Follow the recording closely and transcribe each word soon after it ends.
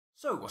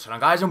So what's going on,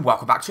 guys, and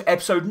welcome back to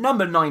episode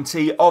number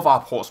 90 of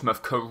our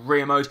Portsmouth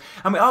career mode,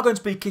 and we are going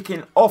to be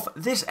kicking off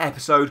this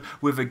episode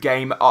with a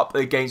game up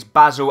against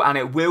Basel, and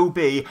it will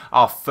be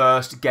our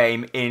first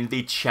game in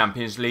the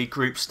Champions League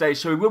group stage.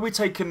 So we will be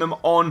taking them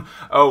on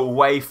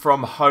away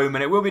from home,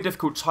 and it will be a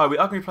difficult tie. We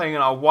are going to be playing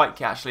in our white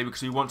kit actually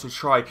because we want to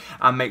try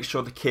and make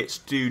sure the kits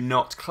do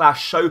not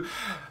clash. So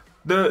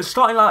the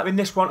starting lineup in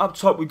this one, up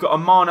top, we've got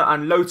Amana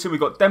and Lowton, we've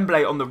got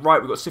Dembele on the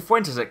right, we've got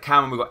Cifuentes at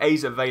Cam, and we've got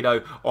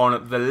Azevedo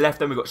on the left,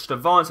 then we've got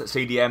Stevance at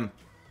CDM,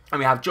 and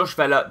we have Josh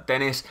Vella,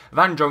 Dennis,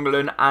 Van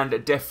Jongelen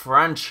and De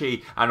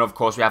Franchi, and of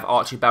course we have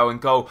Archie Bell in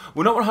goal.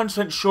 We're not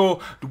 100%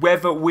 sure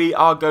whether we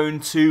are going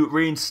to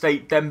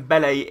reinstate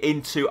Dembele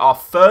into our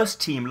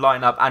first team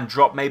lineup and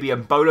drop maybe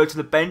Mbolo to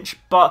the bench,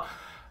 but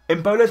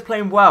Mbolo's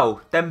playing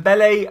well.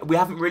 Dembele, we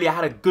haven't really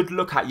had a good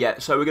look at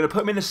yet, so we're going to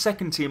put him in the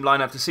second team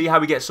lineup to see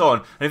how he gets on.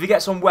 And if he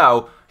gets on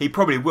well, he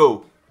probably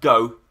will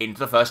go into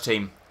the first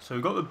team. So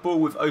we've got the ball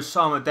with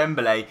Osama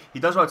Dembele. He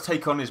does well to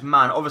take on his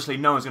man. Obviously,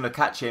 no one's going to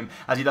catch him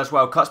as he does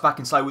well. Cuts back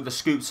inside with the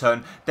scoop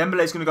turn.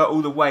 Dembele's going to go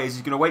all the way as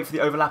he's going to wait for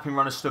the overlapping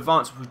run of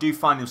Stevance. If we do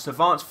find him,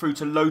 Stevance through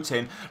to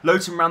Lowton.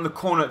 Lowton round the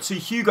corner to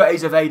Hugo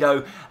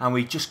Azevedo, and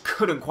we just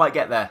couldn't quite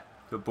get there.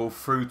 Good ball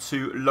through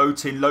to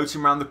Lowton.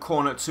 Lowton round the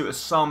corner to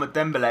Osama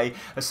Dembele.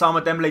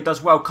 Osama Dembele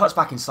does well, cuts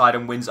back inside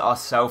and wins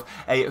ourselves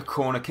a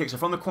corner kick. So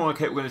from the corner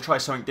kick, we're going to try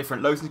something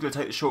different. Lowton's going to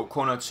take the short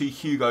corner to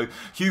Hugo.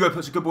 Hugo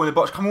puts a good ball in the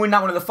box. Can we win that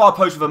one at the far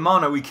post with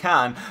Amana? We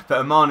can, but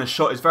Amana's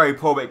shot is very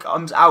poor, but it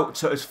comes out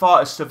to as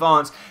far as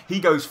Stevance. He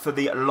goes for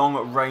the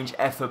long range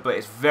effort, but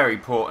it's very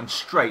poor and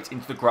straight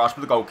into the grasp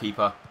of the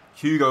goalkeeper.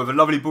 Hugo with a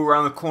lovely ball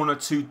around the corner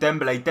to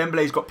Dembele.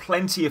 Dembele's got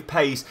plenty of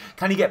pace.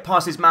 Can he get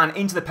past his man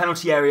into the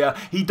penalty area?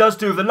 He does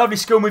do with a lovely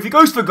skill move. He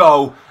goes for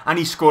goal, and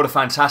he scored a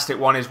fantastic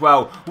one as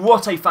well.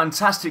 What a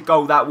fantastic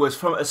goal that was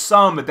from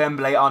Osama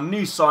Dembele, our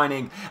new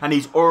signing, and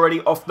he's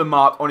already off the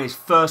mark on his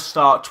first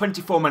start,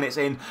 24 minutes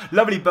in.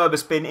 Lovely Berber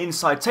spin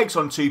inside, takes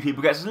on two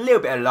people, gets a little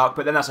bit of luck,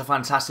 but then that's a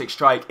fantastic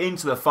strike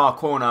into the far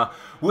corner.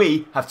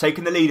 We have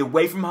taken the lead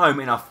away from home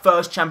in our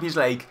first Champions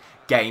League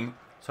game.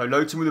 So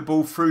Lowton with the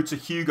ball through to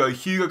Hugo.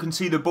 Hugo can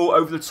see the ball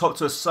over the top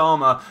to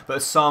Osama, but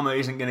Osama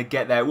isn't going to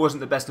get there. It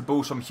wasn't the best of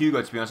balls from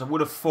Hugo, to be honest. I would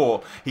have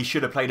thought he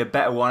should have played a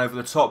better one over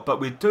the top, but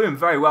we're doing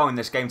very well in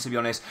this game, to be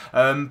honest.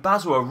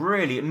 Basel are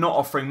really not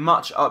offering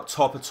much up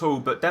top at all,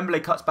 but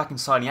Dembele cuts back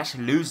inside and he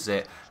actually loses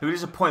it. There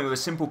is a point with a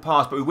simple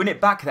pass, but we win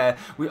it back there.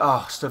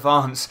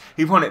 Stevance,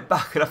 he won it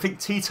back, and I think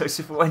Tito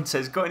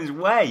Cifuentes got in his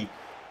way.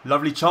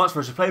 Lovely chance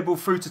for us to play the ball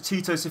through to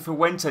Tito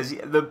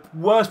Cifuentes, the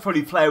worst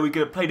probably player we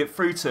could have played it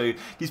through to.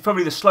 He's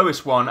probably the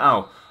slowest one.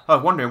 I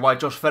was wondering why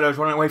Josh Vella was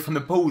running away from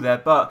the ball there,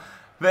 but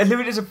a little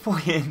bit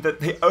disappointing that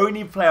the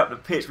only player up the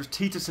pitch was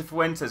Tito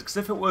Cifuentes, because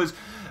if it was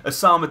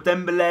Osama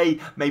Dembele,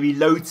 maybe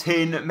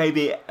Lowton,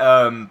 maybe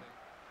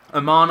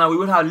Amana, we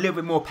would have a little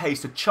bit more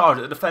pace to charge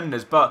at the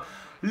defenders, but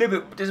a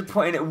little bit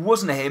disappointing it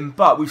wasn't him,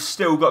 but we've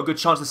still got a good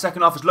chance in the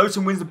second half as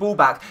Lowton wins the ball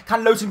back.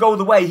 Can Lowton go all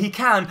the way? He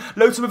can.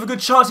 Lowton with a good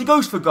chance. He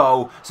goes for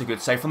goal. It's a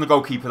good save from the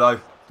goalkeeper though.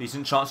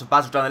 Decent chance of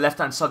Basel down the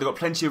left-hand side. They've got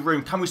plenty of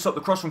room. Can we stop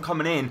the cross from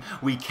coming in?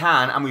 We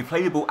can, and we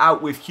play the ball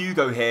out with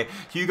Hugo here.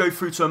 Hugo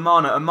through to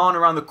Amana. Amana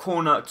around the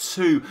corner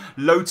to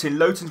Lowton.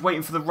 Lowton's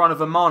waiting for the run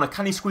of Amana.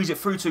 Can he squeeze it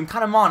through to him?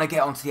 Can Amana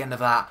get onto the end of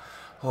that?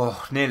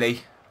 Oh,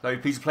 nearly. Lovely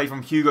piece of play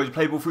from Hugo to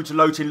play the ball through to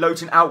Lowton.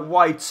 Lowton out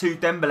wide to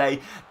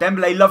Dembele.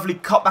 Dembele, lovely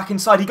cut back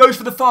inside. He goes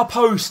for the far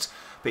post,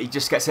 but he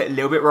just gets it a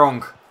little bit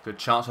wrong. Good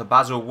chance for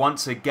Basel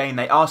once again.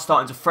 They are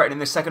starting to threaten in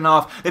the second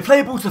half. They play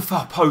the ball to the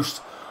far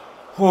post.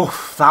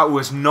 Oh, that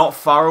was not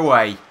far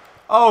away.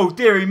 Oh,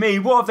 dearie me,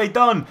 what have they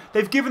done?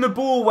 They've given the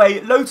ball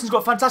away. Lowton's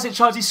got a fantastic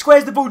chance. He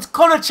squares the ball to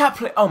Connor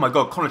Chaplin. Oh my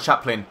God, Connor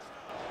Chaplin.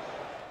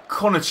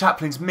 Connor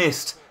Chaplin's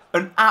missed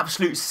an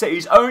absolute set.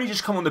 He's only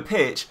just come on the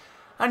pitch,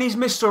 and he's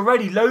missed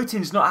already.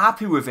 Lowton's not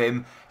happy with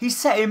him. He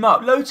set him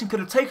up. Lowton could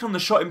have taken on the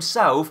shot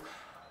himself,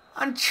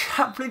 and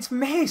Chaplin's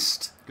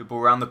missed. Good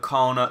ball around the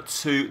corner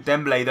to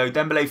Dembele though.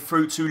 Dembele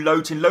through to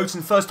Lowton.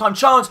 Lowton first time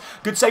chance.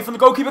 Good save from the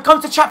goalkeeper.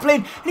 Comes to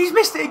Chaplin, and he's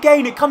missed it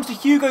again. It comes to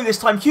Hugo this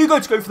time. Hugo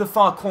to go for the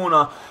far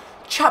corner.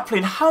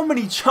 Chaplin, how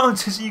many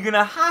chances are you going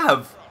to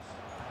have?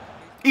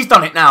 He's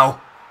done it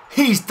now.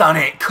 He's done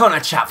it.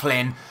 Connor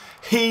Chaplin.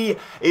 He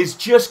is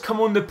just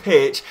come on the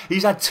pitch.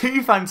 He's had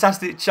two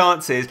fantastic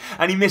chances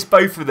and he missed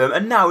both of them.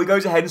 And now he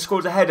goes ahead and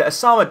scores a header.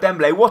 Osama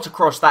Dembele, what a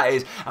cross that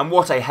is. And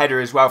what a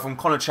header as well from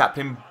Connor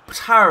Chaplin,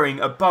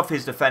 towering above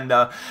his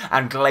defender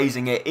and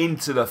glazing it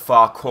into the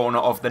far corner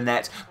of the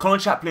net. Connor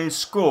Chaplin has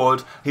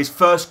scored his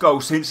first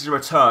goal since his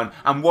return.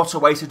 And what a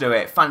way to do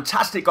it.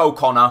 Fantastic goal,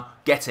 Connor.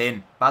 Get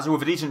in. Basel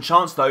with a decent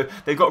chance though.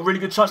 They've got a really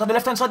good chance on the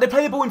left hand side. They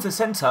play the ball into the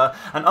centre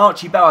and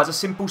Archie Bell has a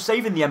simple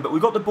save in the end, but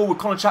we've got the ball with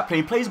Connor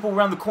Chaplin. He plays the ball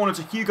around the corner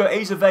to Hugo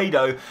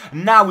Azevedo.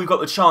 Now we've got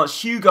the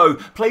chance. Hugo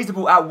plays the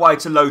ball out wide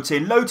to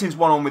Lowton. Lowton's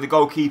one on with the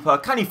goalkeeper.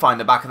 Can he find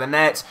the back of the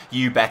net?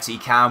 You bet he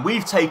can.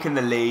 We've taken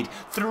the lead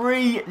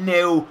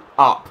 3-0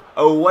 up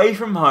away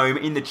from home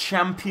in the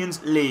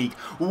Champions League.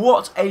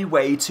 What a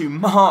way to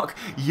mark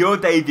your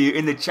debut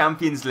in the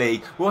Champions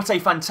League. What a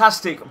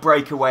fantastic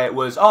breakaway it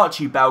was.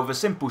 Archie Bell with a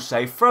simple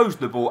save, throws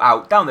the ball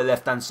out down the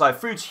left hand side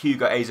through to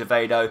Hugo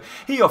Azevedo.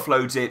 He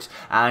offloads it,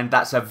 and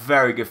that's a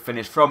very good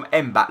finish from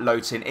Mbat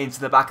Lotin into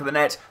the back of the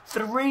net.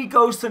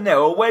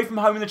 3-0 away from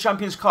home in the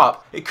Champions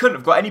Cup. It couldn't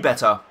have got any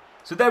better.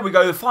 So there we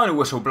go, the final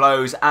whistle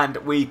blows and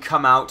we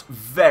come out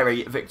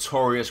very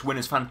victorious.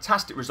 Winners,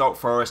 fantastic result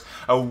for us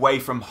away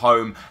from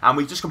home. And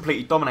we just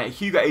completely dominated.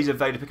 Hugo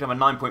Azevedo picking up a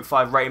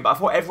 9.5 rating, but I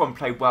thought everyone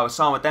played well.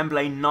 Sama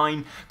Dembele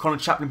 9, Colin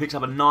Chaplin picks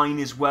up a 9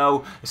 as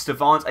well.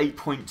 Stavant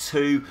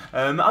 8.2.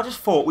 I just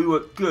thought we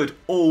were good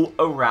all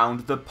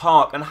around the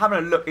park. And having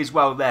a look as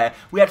well there,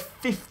 we had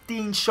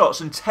 15 shots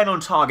and 10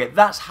 on target.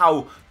 That's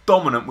how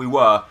dominant we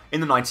were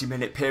in the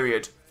 90-minute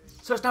period.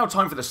 So it's now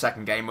time for the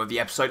second game of the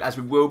episode, as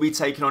we will be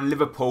taking on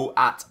Liverpool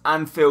at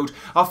Anfield.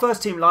 Our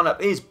first team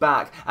lineup is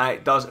back and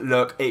it does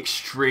look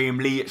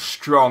extremely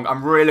strong.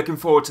 I'm really looking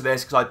forward to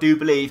this because I do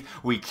believe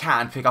we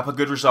can pick up a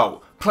good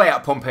result. Play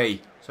out,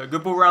 Pompey. So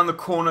good ball around the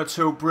corner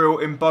to Bril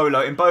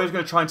Embolo. Embolo's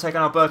going to try and take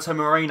on Alberto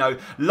Moreno.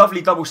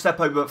 Lovely double step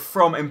over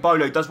from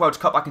Embolo. Does well to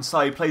cut back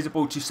inside. He plays the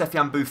ball to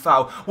Sefian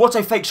Boufal. What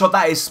a fake shot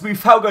that is.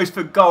 Boufal goes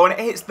for goal and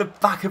it hits the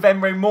back of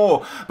Emre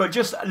Moore. But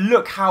just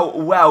look how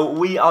well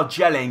we are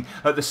gelling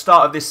at the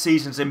start of this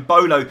season.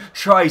 Embolo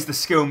tries the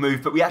skill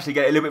move, but we actually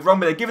get it a little bit wrong.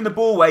 But they're giving the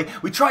ball away.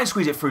 We try and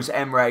squeeze it through to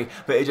Emre,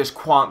 but it just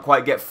can't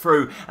quite get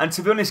through. And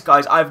to be honest,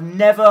 guys, I've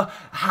never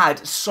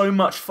had so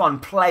much fun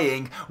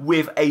playing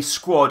with a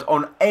squad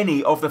on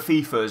any of the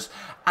FIFAs,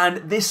 and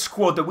this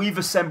squad that we've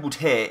assembled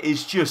here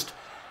is just,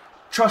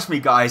 trust me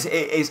guys,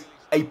 it is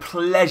a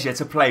pleasure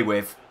to play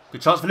with.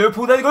 Good chance for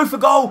Liverpool, there they go for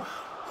goal.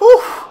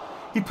 Whew.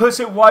 He puts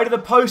it wide of the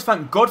post,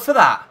 thank God for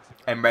that.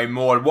 Emre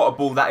Moore, what a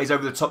ball that is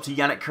over the top to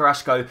Yannick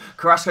Carrasco.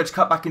 Carrasco to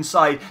cut back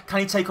inside. Can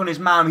he take on his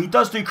man? He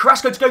does do.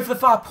 Carrasco to go for the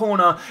far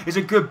corner is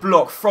a good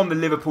block from the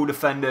Liverpool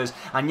defenders.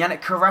 And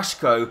Yannick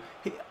Carrasco,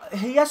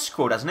 he has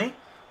scored, hasn't he?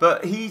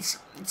 But he's,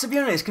 to be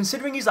honest,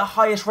 considering he's the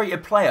highest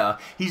rated player,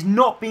 he's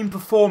not been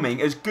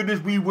performing as good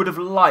as we would have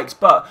liked.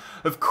 But,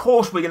 of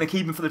course, we're going to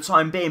keep him for the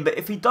time being. But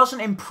if he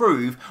doesn't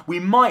improve, we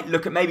might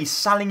look at maybe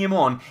selling him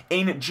on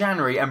in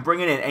January and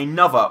bringing in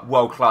another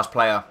world-class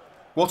player.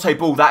 What a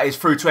ball that is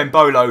through to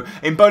Embolo.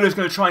 Embolo's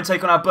going to try and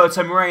take on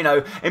Alberto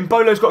Moreno.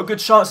 Embolo's got a good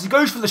chance. He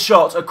goes for the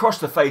shot across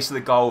the face of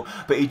the goal,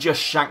 but he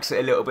just shanks it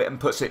a little bit and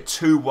puts it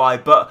too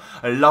wide. But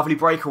a lovely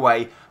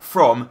breakaway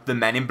from the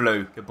men in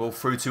blue. Good ball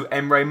through to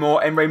Emre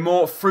Moore. Emre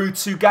Moore through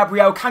to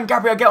Gabriel. Can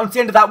Gabriel get onto the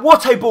end of that?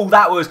 What a ball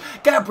that was.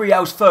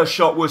 Gabriel's first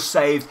shot was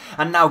saved.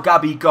 And now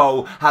Gabby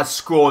Goal has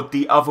scored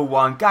the other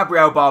one.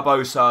 Gabriel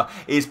Barbosa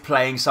is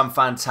playing some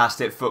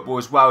fantastic football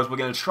as well. As we're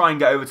going to try and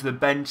get over to the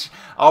bench.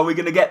 Are we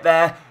going to get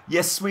there?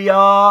 Yes, we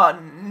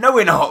are. No,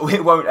 we're not.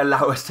 It won't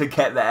allow us to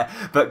get there.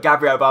 But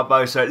Gabriel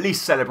Barbosa at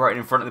least celebrating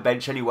in front of the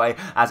bench anyway,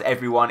 as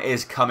everyone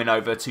is coming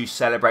over to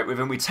celebrate with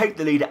him. We take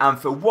the lead at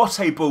Anfield. What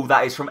a ball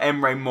that is from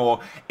Emre Moore.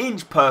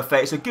 Inch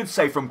perfect. It's a good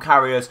save from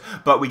Carriers,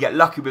 but we get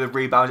lucky with the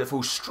rebound. It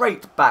falls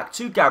straight back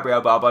to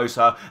Gabriel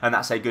Barbosa, and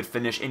that's a good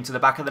finish into the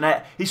back of the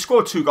net. He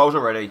scored 2 goals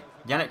already.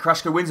 Yannick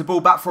Carrasco wins the ball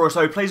back for us,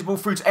 so plays the ball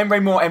through to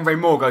Emre Moore. Emre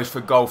Moore goes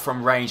for goal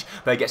from range,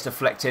 but it gets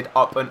deflected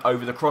up and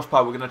over the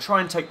crossbar. We're going to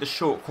try and take the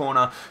short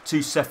corner to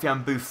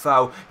Sefian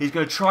Boufal. He's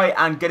going to try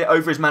and get it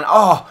over his man.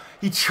 Oh,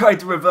 he tried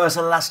to reverse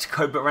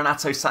Elastico, but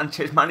Renato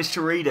Sanchez managed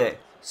to read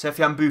it.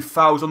 Sefian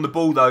Boufal's on the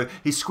ball though.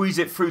 He squeezes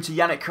it through to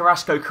Yannick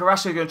Carrasco.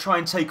 Carrasco going to try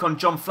and take on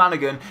John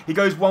Flanagan. He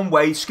goes one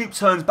way. Scoop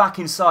turns back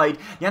inside.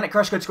 Yannick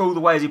Carrasco to go all the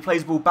way as he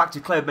plays the ball back to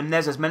Cleo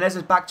Menezes.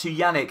 Menezes back to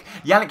Yannick.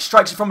 Yannick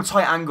strikes it from a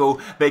tight angle,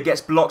 but it gets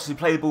blocked as he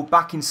plays the ball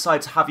back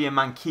inside to Javier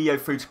Manquillo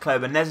through to Cleo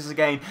Menezes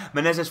again.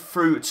 Menezes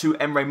through to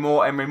Emre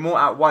Moore. Emre Moore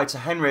out wide to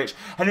Henrich.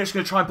 Henrich's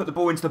going to try and put the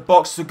ball into the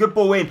box. It's a good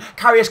ball in.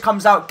 Carrius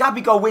comes out.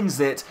 Gabigol wins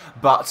it,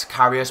 but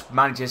Carrius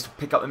manages to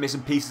pick up the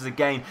missing pieces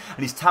again, and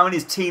he's telling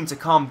his team to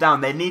calm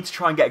down. They need to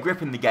try and get a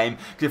grip in the game,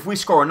 because if we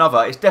score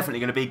another, it's definitely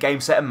going to be game,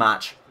 set and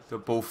match.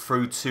 Good ball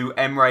through to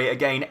Emre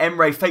again.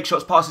 Emre fake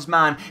shots past his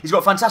man. He's got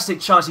a fantastic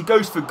chance. He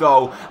goes for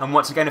goal, and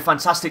once again a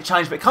fantastic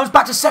challenge, but it comes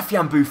back to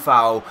Sefian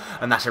Boufal,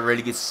 and that's a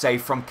really good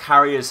save from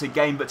Carriers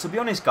again. But to be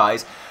honest,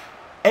 guys,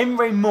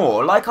 Emre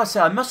Moore, like I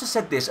said, I must have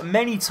said this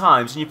many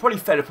times, and you're probably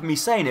fed up with me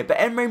saying it, but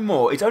Emre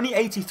Moore is only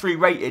 83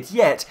 rated,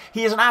 yet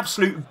he is an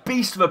absolute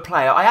beast of a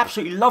player. I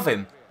absolutely love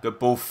him. Good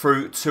ball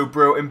through to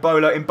Bril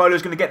Embolo.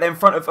 Embolo's going to get there in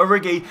front of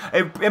Origi.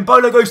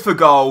 Embolo goes for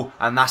goal,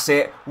 and that's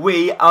it.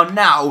 We are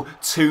now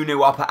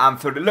 2-0 up at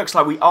Anfield. It looks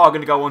like we are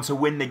going to go on to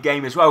win the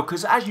game as well,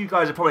 because as you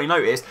guys have probably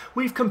noticed,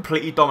 we've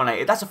completely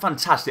dominated. That's a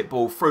fantastic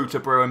ball through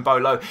to Bril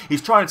Embolo.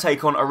 He's trying to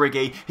take on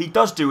Origi. He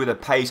does do with a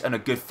pace and a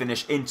good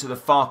finish into the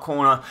far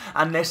corner,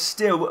 and they're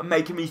still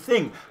making me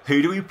think,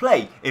 who do we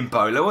play,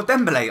 Embolo or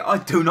Dembele? I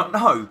do not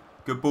know.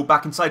 Good ball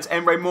back inside to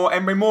Emre Moore.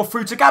 Emre Moore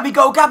through to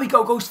Gabigol.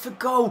 Gabigol goes for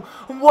goal.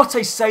 And what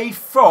a save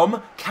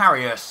from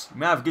Karius. We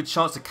may have a good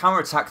chance to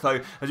counter-attack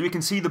though, as we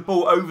can see the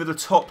ball over the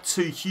top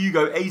to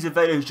Hugo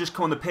Azevedo, who's just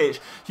come on the pitch.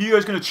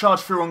 Hugo's going to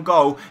charge through on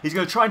goal. He's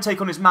going to try and take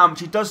on his man,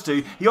 which he does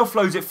do. He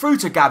offloads it through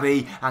to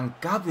Gabi. And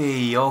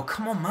Gabi, oh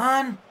come on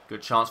man.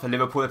 Good chance for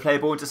Liverpool to play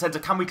the ball into centre.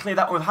 Can we clear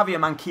that one with Javier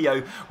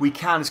Manquillo? We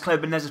can, as Claire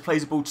Benezes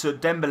plays the ball to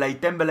Dembele.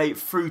 Dembele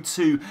through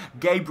to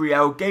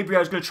Gabriel.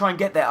 Gabriel's going to try and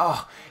get there.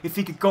 Oh, if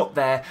he could got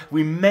there,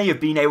 we may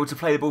have been able to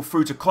play the ball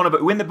through to Connor,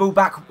 but we win the ball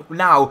back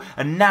now,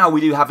 and now we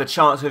do have the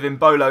chance with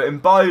Mbolo.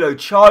 Mbolo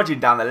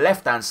charging down the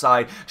left-hand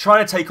side,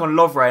 trying to take on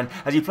Lovren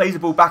as he plays the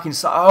ball back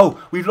inside.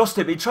 Oh, we've lost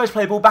it, but he tries to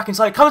play the ball back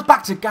inside. It comes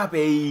back to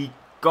Gabi.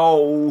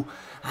 Goal.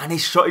 And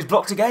his shot is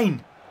blocked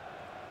again.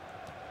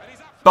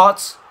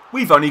 But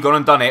we've only gone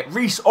and done it.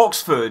 Reece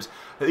Oxford,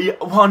 the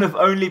one of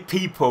only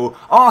people,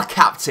 our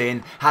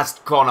captain, has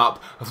gone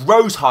up,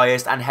 rose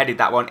highest and headed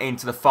that one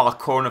into the far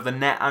corner of the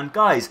net. And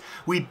guys,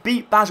 we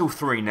beat Basel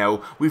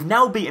 3-0. We've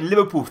now beaten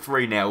Liverpool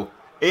 3-0.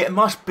 It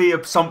must be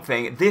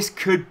something. This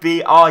could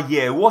be our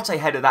year. What a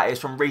header that is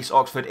from Reece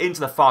Oxford into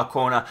the far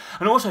corner.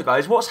 And also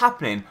guys, what's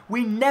happening?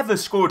 We never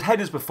scored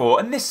headers before,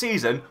 and this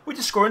season we're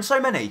just scoring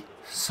so many.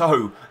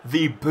 So,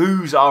 the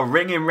boos are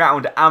ringing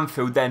round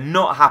Anfield. They're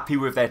not happy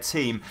with their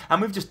team.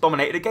 And we've just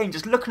dominated the game.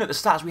 Just looking at the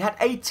stats, we had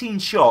 18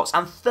 shots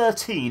and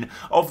 13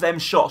 of them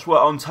shots were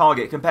on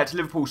target compared to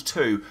Liverpool's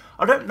 2.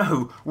 I don't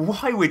know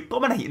why we're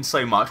dominating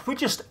so much. We're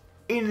just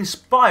in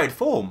inspired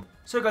form.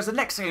 So guys, the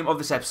next game of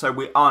this episode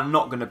we are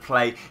not going to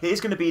play. It is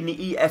going to be in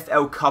the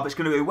EFL Cup. It's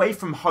going to be away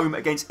from home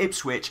against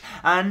Ipswich.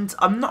 And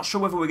I'm not sure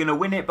whether we're going to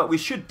win it, but we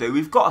should do.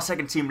 We've got a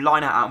second team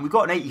line out and we've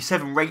got an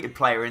 87 rated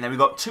player in there. We've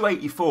got two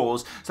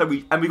 84s.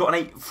 We've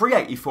got three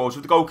 84s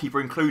with the goalkeeper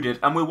included.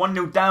 And we're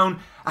 1-0 down.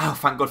 Oh,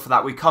 thank God for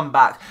that. We come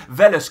back.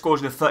 Vela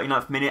scores in the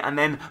 39th minute and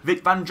then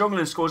Vic van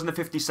Jongelen scores in the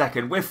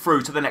 52nd. We're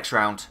through to the next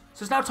round.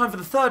 So it's now time for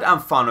the third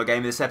and final game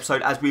of this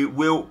episode, as we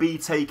will be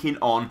taking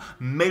on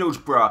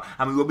Middlesbrough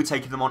and we will be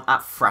taking them on at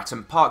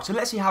Fratton Park. So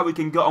let's see how we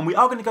can go on. We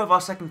are going to go with our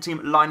second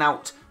team line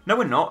out. No,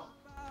 we're not.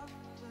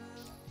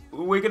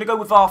 We're going to go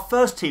with our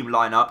first team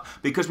lineup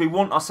because we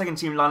want our second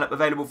team lineup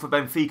available for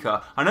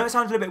Benfica. I know it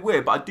sounds a little bit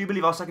weird, but I do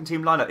believe our second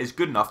team lineup is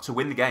good enough to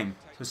win the game.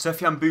 So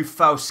Sefian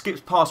Boufal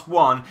skips past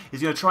one.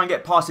 He's going to try and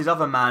get past his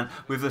other man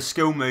with a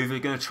skill move.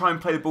 He's going to try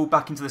and play the ball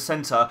back into the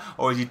centre,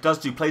 or as he does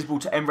do, plays the ball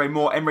to Emre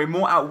Moore. Emre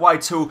Moore out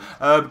wide to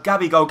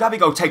Gabigol.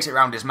 Gabigol takes it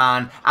around his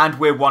man, and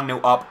we're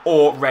 1-0 up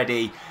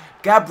already.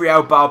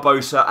 Gabriel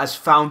Barbosa has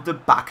found the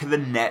back of the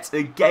net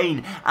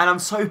again, and I'm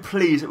so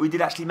pleased that we did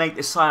actually make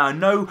this side. I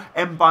know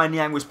Mbai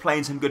Niang was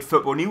playing some good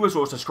football and he was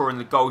also scoring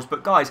the goals,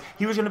 but guys,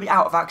 he was going to be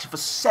out of action for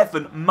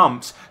 7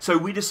 months, so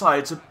we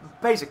decided to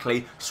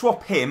basically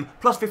swap him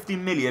plus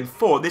 15 million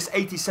for this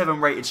 87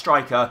 rated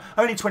striker,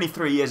 only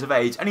 23 years of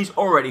age, and he's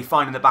already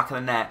finding the back of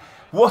the net.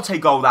 What a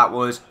goal that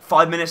was.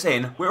 5 minutes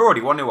in, we're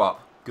already 1-0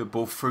 up. Good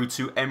ball through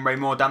to Emre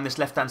Moore down this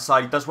left-hand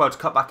side. He does well to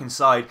cut back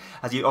inside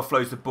as he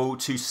offloads the ball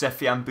to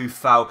Sefian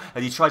Boufal.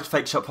 As he tries to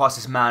fake shot past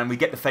his man, we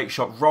get the fake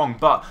shot wrong,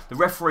 but the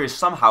referee has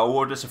somehow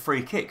awarded us a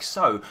free kick.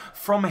 So,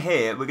 from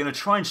here, we're going to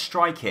try and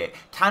strike it.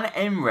 Can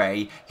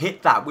Emre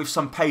hit that with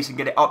some pace and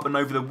get it up and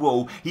over the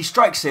wall? He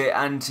strikes it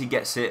and he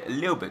gets it a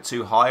little bit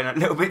too high and a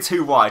little bit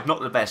too wide. Not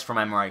the best from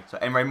Emre. So,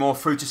 Emre Moore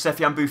through to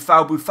Sefian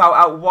Boufal. Boufal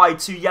out wide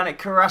to Yannick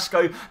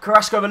Carrasco.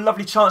 Carrasco with a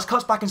lovely chance.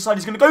 Cuts back inside.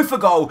 He's going to go for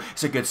goal.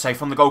 It's a good save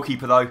from the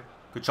goalkeeper though.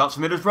 Good chance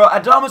for Middlesbrough.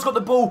 Adama's got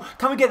the ball.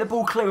 Can we get the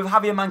ball clear with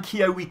Javier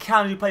Manquillo? We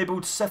can. We play the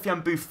ball to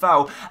Sefian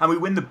Boufal and we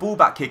win the ball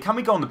back here. Can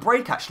we go on the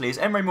break actually? As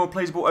Emre Moore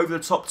plays the ball over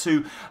the top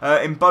to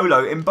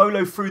Mbolo.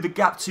 Mbolo through the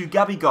gap to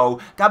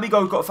Gabigol.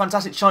 Gabigol got a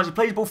fantastic chance. He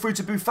plays the ball through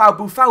to Boufal.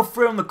 Boufal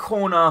through on the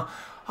corner.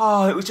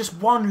 Oh, it was just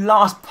one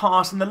last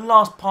pass and the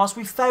last pass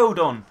we failed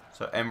on.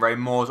 So Emre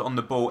Moore's on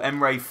the ball.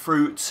 Emre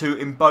through to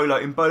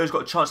Mbolo. Mbolo's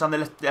got a chance down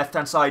the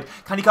left-hand side.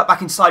 Can he cut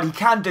back inside? He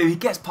can do. He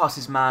gets past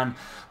his man.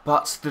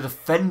 But the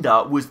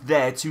defender was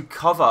there to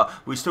cover.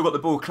 We've still got the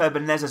ball. Claire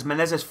Benezes.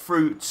 Menezes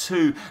through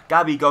to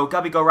Gabigol.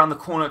 Gabigol around the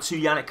corner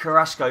to Yannick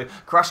Carrasco.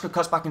 Carrasco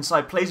cuts back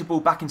inside. Plays the ball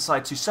back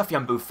inside to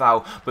Sefian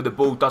Boufal. But the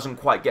ball doesn't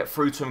quite get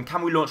through to him.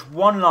 Can we launch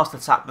one last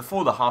attack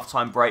before the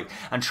half-time break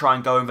and try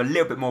and go with a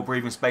little bit more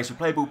breathing space? We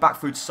play the ball back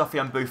through to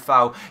Sefian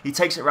Boufal. He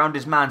takes it around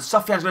his man.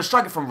 Sefian's going to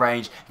strike it from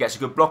range. He gets a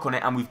good block on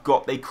it and we've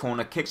got a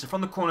corner kick. So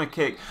from the corner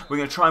kick, we're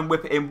going to try and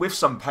whip it in with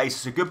some pace.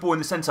 It's a good ball in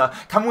the centre.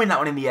 Can we win that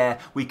one in the air?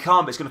 We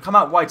can't, but it's going to come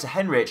out wide to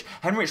Henrich.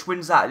 Henrich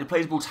wins that. He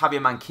plays the ball to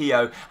Javier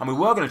Manquillo and we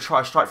were going to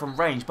try a strike from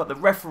range, but the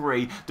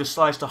referee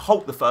decides to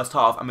halt the first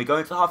half and we go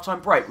into the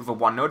half-time break with a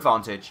 1-0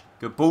 advantage.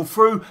 Good ball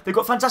through. They've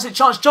got a fantastic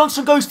chance.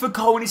 Johnson goes for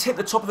goal and he's hit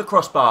the top of the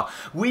crossbar.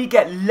 We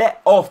get let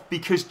off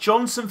because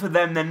Johnson, for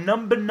them, their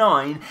number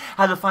 9,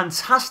 has a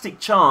fantastic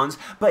chance,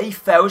 but he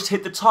fails to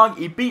hit the target.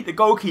 He beat the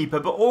goalkeeper,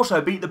 but also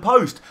beat the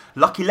post.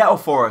 Lucky let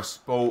off for us.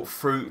 Ball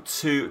through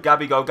to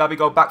Gabigol.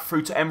 Gabigol back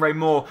through to Emre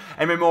Moore.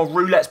 Emre Moore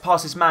roulettes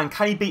past his man.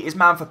 Can he beat his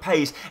man for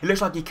pace? It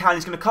looks like he can.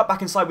 He's going to cut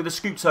back inside with a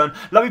scoop turn.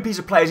 Lovely piece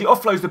of play as he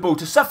offloads the ball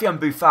to Sefian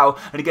Boufal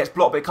and he gets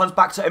blocked, but it comes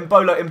back to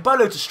Mbolo.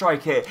 Mbolo to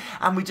strike it,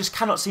 and we just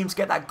cannot seem to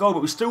get that goal. goal,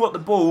 but we've still got the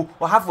ball.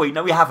 Or have we?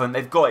 No, we haven't.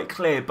 They've got it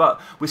clear,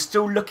 but we're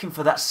still looking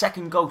for that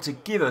second goal to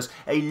give us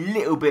a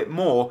little bit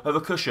more of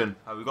a cushion.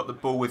 We've got the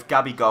ball with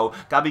Gabigol.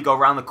 Gabigol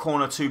round the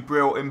corner to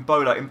Brill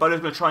Mbola.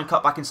 Mbola's going to try and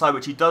cut back inside,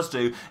 which he does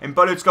do.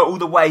 Mbola's go all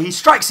the way. He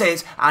strikes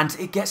it, and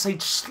it gets a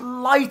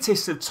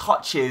slightest of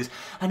touches,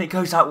 and it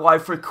goes out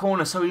wide for a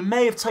corner. So he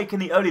may have taken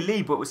the early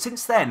lead, but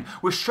since then,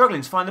 we're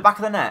struggling to find the back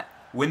of the net.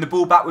 Win the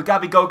ball back with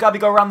Gabigol.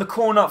 Gabigol around the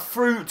corner,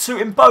 through to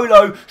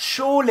Mbolo.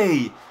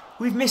 Surely,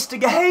 we've missed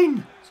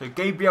again. So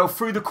Gabriel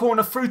through the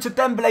corner, through to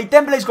Dembele.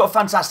 Dembele's got a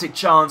fantastic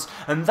chance,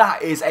 and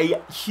that is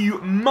a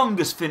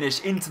humongous finish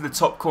into the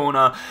top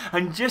corner.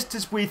 And just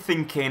as we're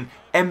thinking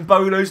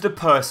Mbolo's the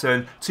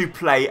person to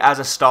play as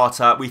a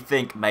starter, we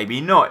think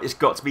maybe not. It's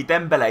got to be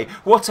Dembele.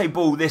 What a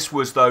ball this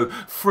was, though,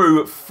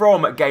 through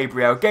from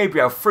Gabriel.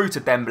 Gabriel through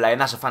to Dembele,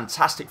 and that's a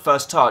fantastic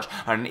first touch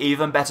and an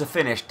even better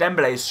finish.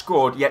 Dembele has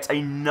scored yet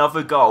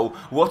another goal.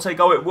 What a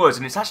goal it was,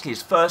 and it's actually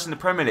his first in the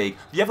Premier League.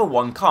 The other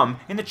one come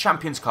in the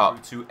Champions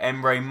Cup. To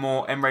Emre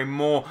Moore. Emre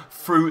Moore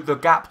through the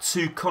gap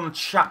to Connor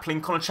Chaplin.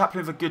 Connor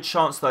Chaplin with a good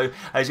chance, though.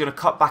 He's going to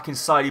cut back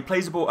inside. He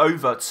plays the ball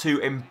over to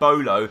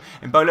Mbolo.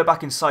 Mbolo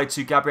back inside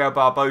to Gabriel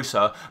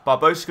Barbosa.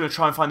 Barbosa's going to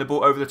try and find the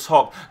ball over the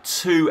top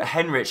to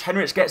Henrich.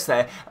 Henrich gets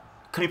there.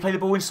 Can he play the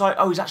ball inside?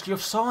 Oh, he's actually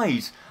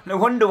offside. No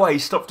wonder why he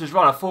stopped his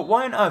run. I thought,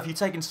 why on earth are you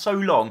taking so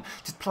long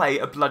to play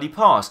a bloody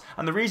pass?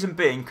 And the reason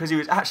being, because he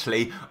was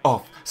actually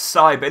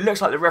offside. But it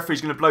looks like the referee's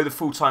going to blow the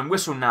full-time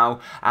whistle now,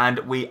 and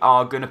we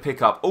are going to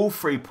pick up all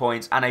 3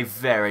 points and a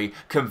very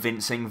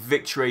convincing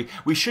victory.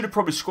 We should have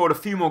probably scored a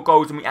few more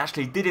goals than we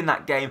actually did in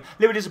that game.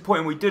 A little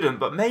disappointing we didn't,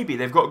 but maybe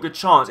they've got a good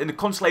chance. In the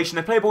consolation,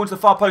 they play a ball into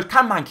the far post.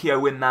 Can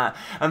Manquillo win that?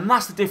 And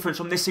that's the difference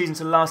from this season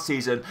to last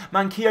season.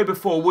 Manquillo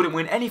before wouldn't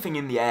win anything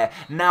in the air.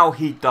 Now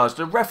he does.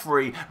 The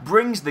referee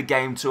brings the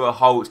game to a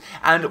halt,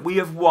 and we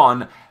have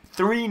won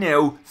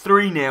 3-0,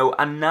 3-0,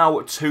 and now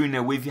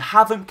 2-0. We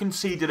haven't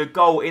conceded a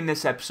goal in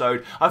this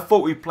episode. I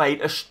thought we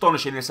played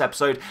astonishing this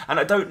episode, and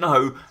I don't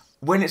know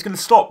when it's going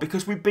to stop,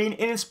 because we've been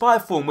in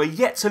inspired form. We're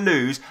yet to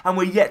lose, and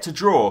we're yet to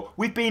draw.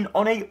 We've been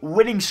on a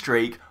winning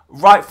streak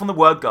right from the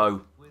word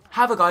go.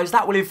 However, guys,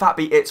 that will in fact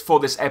be it for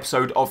this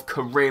episode of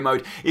Career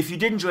Mode. If you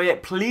did enjoy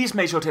it, please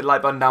make sure to hit the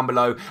like button down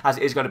below, as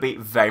it is going to be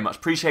very much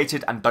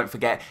appreciated. And don't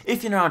forget,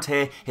 if you're new around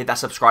here, hit that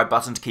subscribe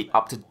button to keep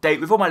up to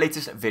date with all my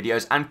latest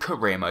videos and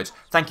career modes.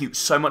 Thank you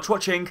so much for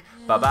watching.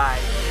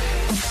 Bye-bye.